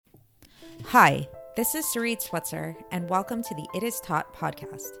Hi, this is Sarit Switzer, and welcome to the It Is Taught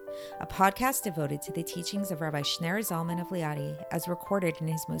podcast, a podcast devoted to the teachings of Rabbi Shneur Zalman of Liadi as recorded in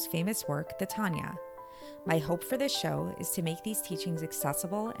his most famous work, the Tanya. My hope for this show is to make these teachings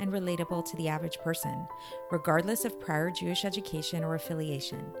accessible and relatable to the average person, regardless of prior Jewish education or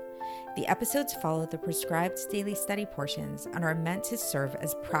affiliation. The episodes follow the prescribed daily study portions and are meant to serve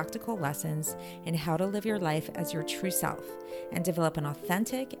as practical lessons in how to live your life as your true self and develop an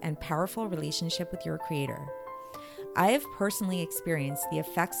authentic and powerful relationship with your Creator. I have personally experienced the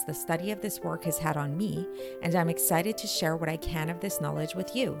effects the study of this work has had on me, and I'm excited to share what I can of this knowledge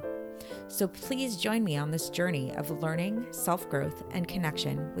with you. So please join me on this journey of learning, self-growth, and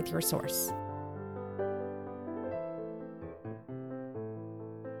connection with your source.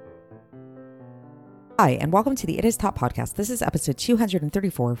 Hi, and welcome to the It Is Taught podcast. This is episode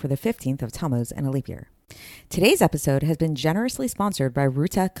 234 for the 15th of Tammuz in a leap year. Today's episode has been generously sponsored by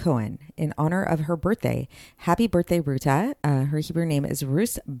Ruta Cohen in honor of her birthday. Happy birthday, Ruta. Her Hebrew name is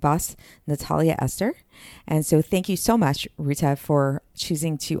Rus Bas Natalia Esther. And so thank you so much, Ruta, for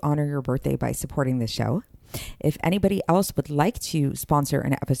choosing to honor your birthday by supporting this show. If anybody else would like to sponsor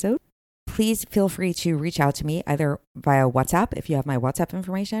an episode, please feel free to reach out to me either via WhatsApp, if you have my WhatsApp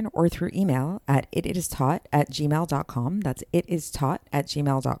information, or through email at itisTaught@gmail.com. That's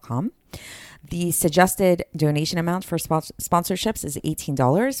itisTaught@gmail.com. The suggested donation amount for sponsorships is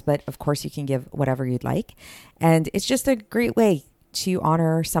 $18, but of course you can give whatever you'd like. And it's just a great way to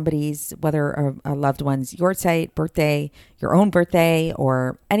honor somebody's, whether a loved one's yahrzeit, birthday, your own birthday,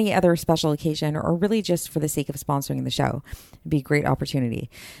 or any other special occasion, or really just for the sake of sponsoring the show. It'd be a great opportunity.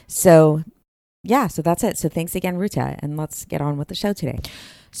 So that's it. So thanks again, Ruta, and let's get on with the show today.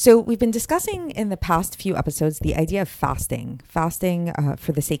 So we've been discussing in the past few episodes the idea of fasting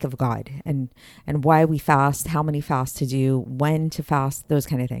for the sake of God, and why we fast, how many fasts to do, when to fast, those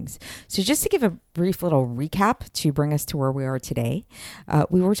kind of things. So just to give a brief little recap to bring us to where we are today,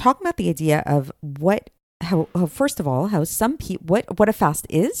 we were talking about the idea of how some people, what a fast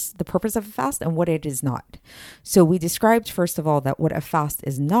is, the purpose of a fast, and what it is not. So we described, first of all, that what a fast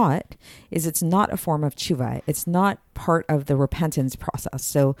is not, is it's not a form of tshuva. It's not part of the repentance process.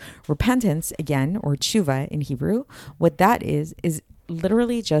 So repentance, again, or tshuva in Hebrew, what that is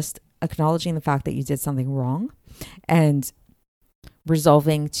literally just acknowledging the fact that you did something wrong and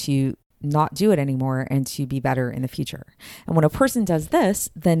resolving to not do it anymore and to be better in the future. And when a person does this,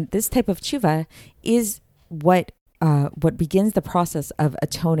 then this type of tshuva is what begins the process of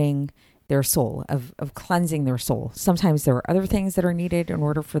atoning their soul, of cleansing their soul. Sometimes there are other things that are needed in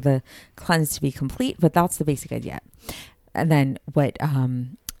order for the cleanse to be complete, but that's the basic idea. And then what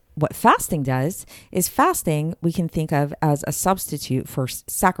fasting does is fasting we can think of as a substitute for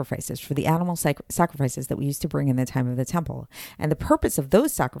sacrifices, for the animal sacrifices that we used to bring in the time of the temple. And the purpose of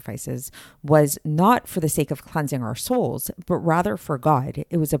those sacrifices was not for the sake of cleansing our souls, but rather for God.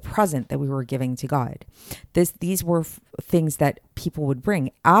 It was a present that we were giving to God. These were things that people would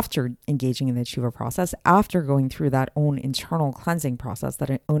bring after engaging in the tshuva process, after going through that own internal cleansing process,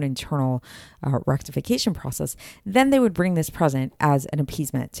 that own internal rectification process. Then they would bring this present as an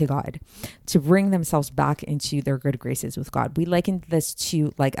appeasement to God, to bring themselves back into their good graces with God. We likened this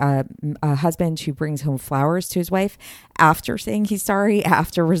to like a husband who brings home flowers to his wife after saying he's sorry,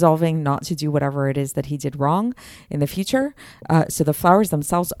 after resolving not to do whatever it is that he did wrong in the future. So the flowers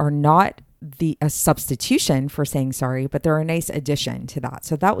themselves are not a substitution for saying sorry, but they're a nice addition to that.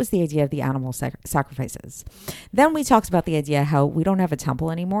 So that was the idea of the animal sacrifices. Then we talked about the idea how we don't have a temple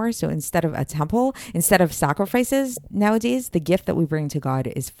anymore. So instead of sacrifices nowadays, the gift that we bring to God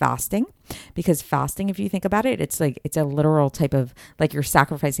is fasting. Because fasting, if you think about it, it's a literal type of, like, you're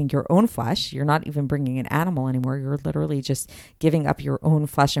sacrificing your own flesh. You're not even bringing an animal anymore. You're literally just giving up your own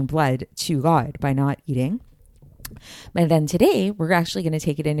flesh and blood to God by not eating. And then today, we're actually going to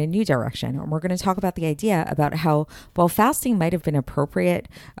take it in a new direction. And we're going to talk about the idea about how, while fasting might have been appropriate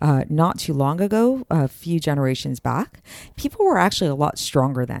not too long ago, a few generations back, people were actually a lot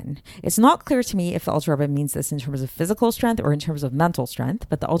stronger then. It's not clear to me if the Alter Rebbe means this in terms of physical strength or in terms of mental strength,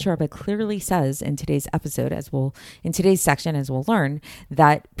 but the Alter Rebbe clearly says in today's episode, in today's section, as we'll learn,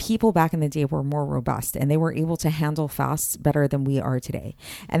 that people back in the day were more robust and they were able to handle fasts better than we are today.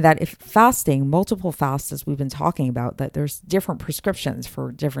 And that if fasting, multiple fasts, as we've been talking about, that there's different prescriptions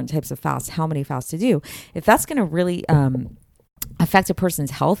for different types of fasts, how many fasts to do. If that's going to really affect a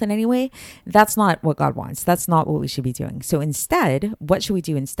person's health in any way, that's not what God wants. That's not what we should be doing. So instead, what should we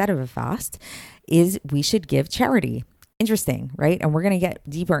do instead of a fast is we should give charity. Interesting, right? And we're going to get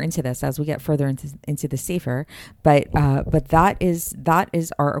deeper into this as we get further into the Sefer. But that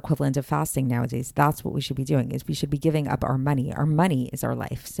is our equivalent of fasting nowadays. That's what we should be doing. Is we should be giving up our money. Our money is our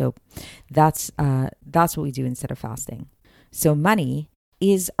life. So that's what we do instead of fasting. So money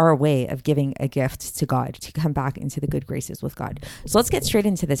is our way of giving a gift to God, to come back into the good graces with God. So let's get straight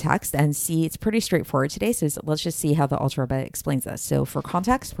into the text and see. It's pretty straightforward today. So let's just see how the Alter Rebbe explains this. So for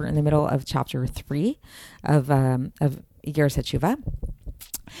context, we're in the middle of chapter 3 of Igeres HaTeshuvah.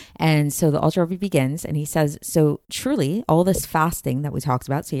 And so the Alter Rebbe begins and he says, so truly all this fasting that we talked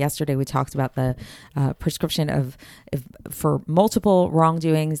about. So yesterday we talked about the prescription of for multiple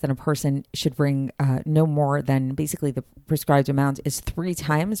wrongdoings, then a person should bring no more than basically the prescribed amount is 3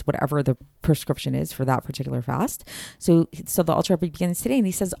 times whatever the prescription is for that particular fast. So the Alter Rebbe begins today and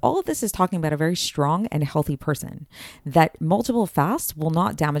he says, all of this is talking about a very strong and healthy person, that multiple fasts will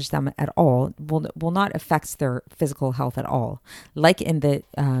not damage them at all, will not affect their physical health at all, like in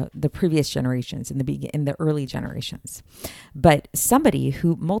the previous generations, in the early generations. But somebody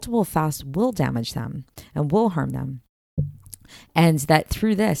who multiple fasts will damage them and will harm them, and that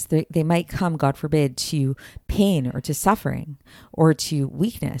through this they might come, God forbid, to pain or to suffering or to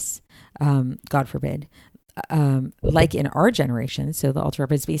weakness, God forbid, like in our generation. So the Alter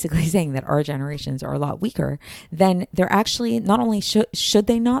Rebbe is basically saying that our generations are a lot weaker. Then they're actually not only should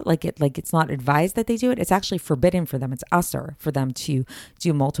they not, like it's not advised that they do it, it's actually forbidden for them. It's asur for them to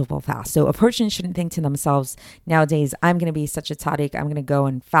do multiple fasts. So a person shouldn't think to themselves nowadays, I'm going to be such a tzaddik, I'm going to go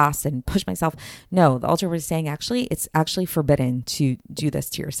and fast and push myself. No, the Alter Rebbe is saying it's actually forbidden to do this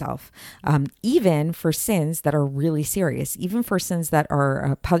to yourself, even for sins that are really serious, even for sins that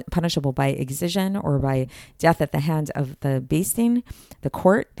are punishable by excision or by death at the hand of the Beis Din, the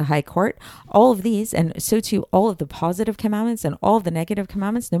court, the high court, all of these, and so too all of the positive commandments and all of the negative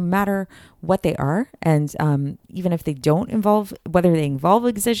commandments, no matter what they are, and even if they don't involve, whether they involve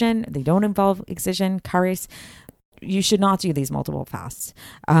excision, they don't involve excision, kares, you should not do these multiple fasts.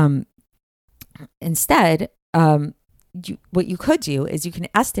 Instead, what you could do is you can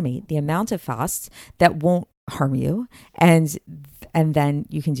estimate the amount of fasts that won't harm you, and then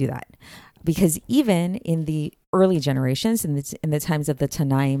you can do that. Because even in the early generations, in the times of the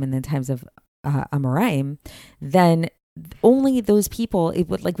Tanaim and the times of Amoraim, then only those people,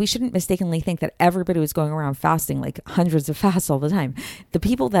 we shouldn't mistakenly think that everybody was going around fasting like hundreds of fasts all the time. The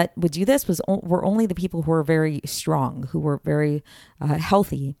people that would do this were only the people who were very strong, who were very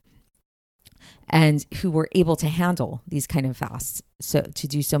healthy, and who were able to handle these kind of fasts, so to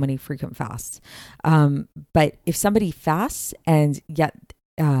do so many frequent fasts. But if somebody fasts and yet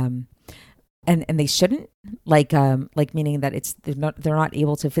and they shouldn't, like meaning that they're not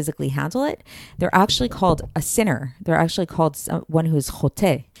able to physically handle it, they're actually called a sinner. They're actually called one who is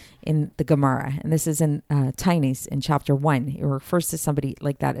choteh in the Gemara, and this is in Tainis in chapter 1. It refers to somebody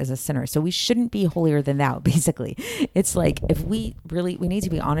like that as a sinner. So we shouldn't be holier than thou. Basically, it's like if we need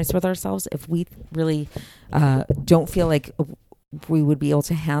to be honest with ourselves. If we really don't feel like we would be able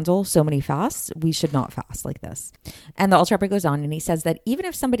to handle so many fasts, we should not fast like this. And the Alter Rebbe goes on and he says that even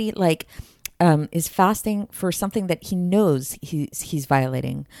if somebody is fasting for something that he knows he's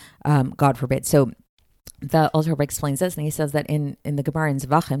violating, God forbid. So the Alter Rebbe explains this, and he says that in the Gemara in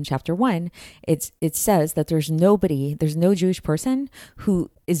Zvachim, chapter 1, it says that there's no Jewish person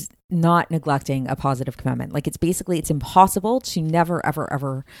who is not neglecting a positive commandment. Like it's impossible to never, ever,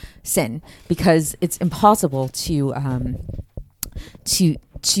 ever sin, because it's impossible to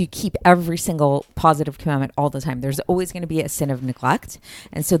keep every single positive commandment all the time. There's always going to be a sin of neglect.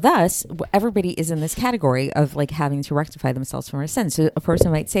 And so thus, everybody is in this category of having to rectify themselves from a sin. So a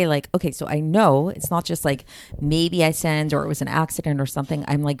person might say okay, so I know it's not just maybe I sinned or it was an accident or something.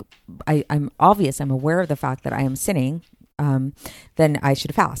 I'm obvious. I'm aware of the fact that I am sinning. Then I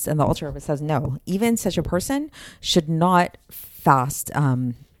should fast. And the Alter Rebbe says, no, even such a person should not fast,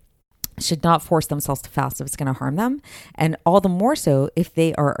 should not force themselves to fast if it's going to harm them, and all the more so if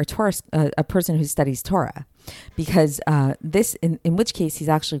they are a person who studies Torah, because this, in which case he's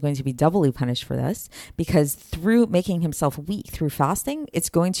actually going to be doubly punished for this, because through making himself weak through fasting, it's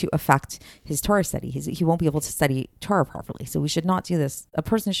going to affect his Torah study. He won't be able to study Torah properly. So we should not do this. A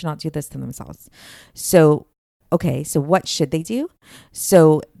person should not do this to themselves. So, okay, so what should they do?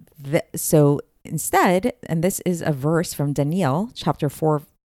 So instead, and this is a verse from Daniel chapter 4,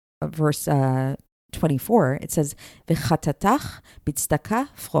 verse 24, it says, "V'chatatach b'tzedakah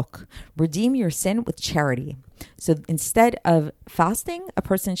frok." Redeem your sin with charity. So instead of fasting, a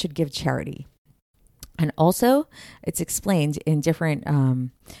person should give charity. And also, it's explained in different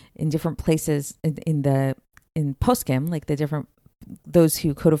places in poskim, like the different those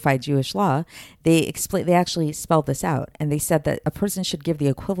who codified Jewish law, they actually spelled this out, and they said that a person should give the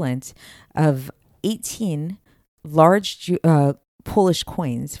equivalent of 18 large Polish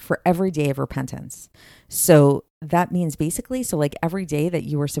coins for every day of repentance. So that means basically, so like every day that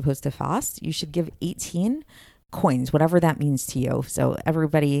you were supposed to fast, you should give 18 coins, whatever that means to you. So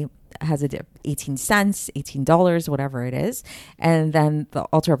everybody has 18 cents, $18, whatever it is. And then the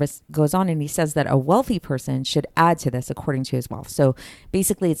Alter Rebbe goes on and he says that a wealthy person should add to this according to his wealth. So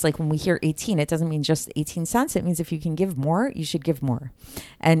basically it's like when we hear 18, it doesn't mean just 18 cents. It means if you can give more, you should give more.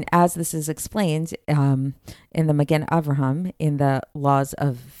 And as this is explained in the Magen Avraham, in the laws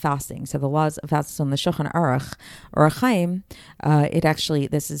of fasting. So the laws of fasting on the Shulchan Aruch, or Chaim, it actually,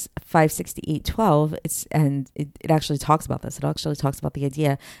 this is 568.12. It actually talks about this. It actually talks about the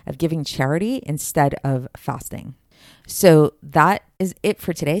idea of giving charity instead of fasting. So that is it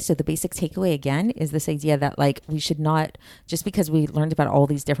for today. So the basic takeaway again is this idea that like we should not, just because we learned about all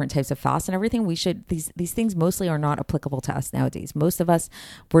these different types of fasts and everything, we should, these things mostly are not applicable to us nowadays. Most of us,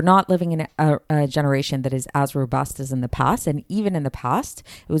 we're not living in a generation that is as robust as in the past. And even in the past,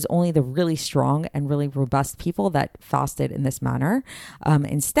 it was only the really strong and really robust people that fasted in this manner.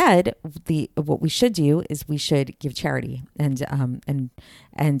 Instead, what we should do is we should give charity, and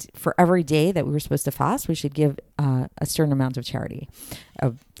for every day that we were supposed to fast, we should give a certain amount of charity,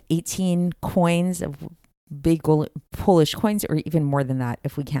 of 18 coins, of big Polish coins, or even more than that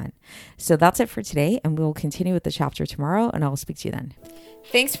if we can. So that's it for today, and we will continue with the chapter tomorrow, and I will speak to you then.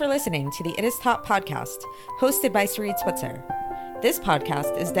 Thanks for listening to the It Is Taught podcast, hosted by Sarit Switzer. This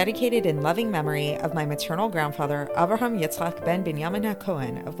podcast is dedicated in loving memory of my maternal grandfather, Avraham Yitzchak ben Binyamin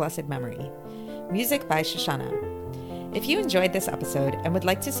HaKohen of blessed memory. Music by Shoshana. If you enjoyed this episode and would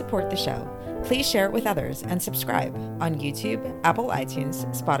like to support the show, please share it with others and subscribe on YouTube, Apple iTunes,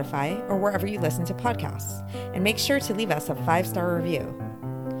 Spotify, or wherever you listen to podcasts. And make sure to leave us a 5-star review.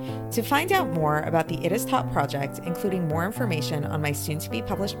 To find out more about the It Is Taught project, including more information on my soon-to-be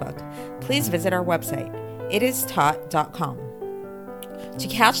published book, please visit our website, itistaught.com. To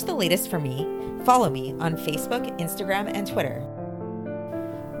catch the latest from me, follow me on Facebook, Instagram, and Twitter.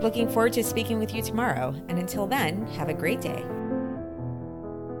 Looking forward to speaking with you tomorrow, and until then, have a great day.